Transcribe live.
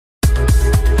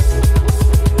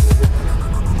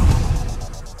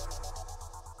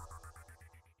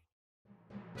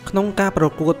ក្នុងការប្រ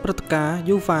កួតព្រឹត្តិការណ៍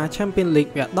UEFA Champions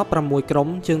League វគ្គ 16 ក្រុម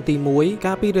ជើងទី 1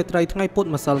 កាលពីរាត្រីថ្ងៃពុធ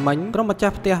ម្សិលមិញក្រុមម្ចា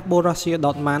ស់ផ្ទះ Borussia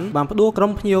Dortmund បានផ្ដួលក្រុ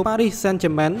មភ្ញៀវ Paris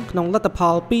Saint-Germain ក្នុងលទ្ធផ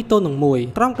ល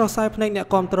 2-1 ក្រុមក្រសែភ្នែកអ្នក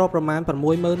គាំទ្រប្រមាណ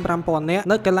 65,000 នាក់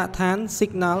នៅកីឡដ្ឋាន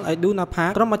Signal Iduna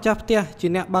Park ក្រុមម្ចាស់ផ្ទះជា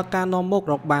អ្នកបើកការនាំមុខ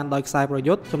រកបានដោយខ្សែប្រ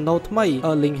យុទ្ធចំណូលថ្មី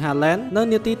Erling Haaland នៅ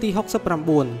នាទីទី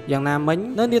 69 យ៉ាងណាមិញ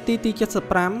នៅនាទីទី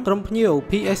 75 ក្រុមភ្ញៀវ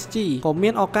PSG ក៏មា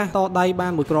នឱកាសតដៃបា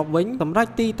នមួយគ្រាប់វិញសម្រា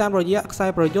ប់ទីតាមរយៈខ្សែ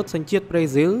ប្រយុទ្ធសញ្ជាតិប្រេ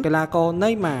ស៊ីលកីឡាករ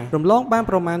Neymar រំលងបាន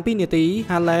ប្រមាណ 2 នាទី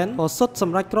Haaland ក៏សុទ្ធស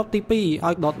ម្រេចគ្រាប់ទី 2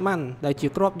 ឲ្យ Dortmund ដែលជា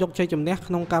គ្រាប់យកជ័យជំនះ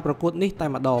ក្នុងការប្រកួតនេះតែ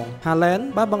ម្ដង Haaland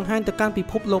បានបង្ហាញទៅកាន់ពិ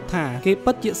ភពលោកថាគេ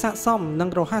ពិតជាស័ក្តិសមនឹង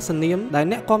រហ័សនាមដែល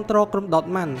អ្នកគាំទ្រក្រុម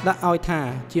Dortmund ដាក់ឲ្យថា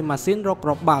ជាម៉ាស៊ីនរកគ្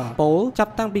រាប់បាល់ពោលចា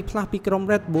ប់តាំងពីផ្លាស់ពីក្រុម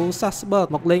Red Bull Salzburg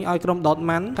មកលេងឲ្យក្រុម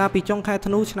Dortmund កាលពីចុងខែ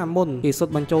ធ្នូឆ្នាំមុនគេសុទ្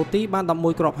ធបញ្ចូលទីបាន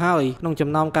 11 គ្រាប់ហើយក្នុងចំ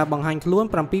ណោមការបង្ហាញខ្លួន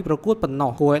 7 ប្រកួតប៉ុណ្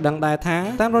ណោះគួរឲ្យដឹងដែរថា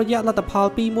តាមរយៈលទ្ធផល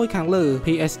 2-1 ខាងលើ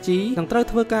PSG នឹងត្រូវ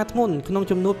ធ្វើការធ្ងន់ក្នុង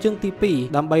ជំនួបជើងទី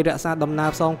 2 ដើម្បីរក្សាដំណើរ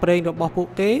ផ្សងព្រេងរបស់ពួក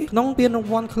គេក្នុងពានរង្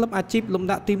វាន់ក្លឹបអាជីពលំ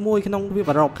ដាប់ទី 1 ក្នុងទ្វីប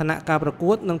អឺរ៉ុបខណៈការប្រ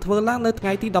កួតនឹងធ្វើឡើងនៅថ្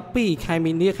ងៃទី 12 ខែ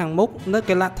មីនាខាងមុខនៅ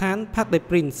កីឡដ្ឋាន Parc des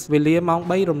Princes វេលាម៉ោង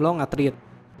 3 រំលងអាធ្រាត្រ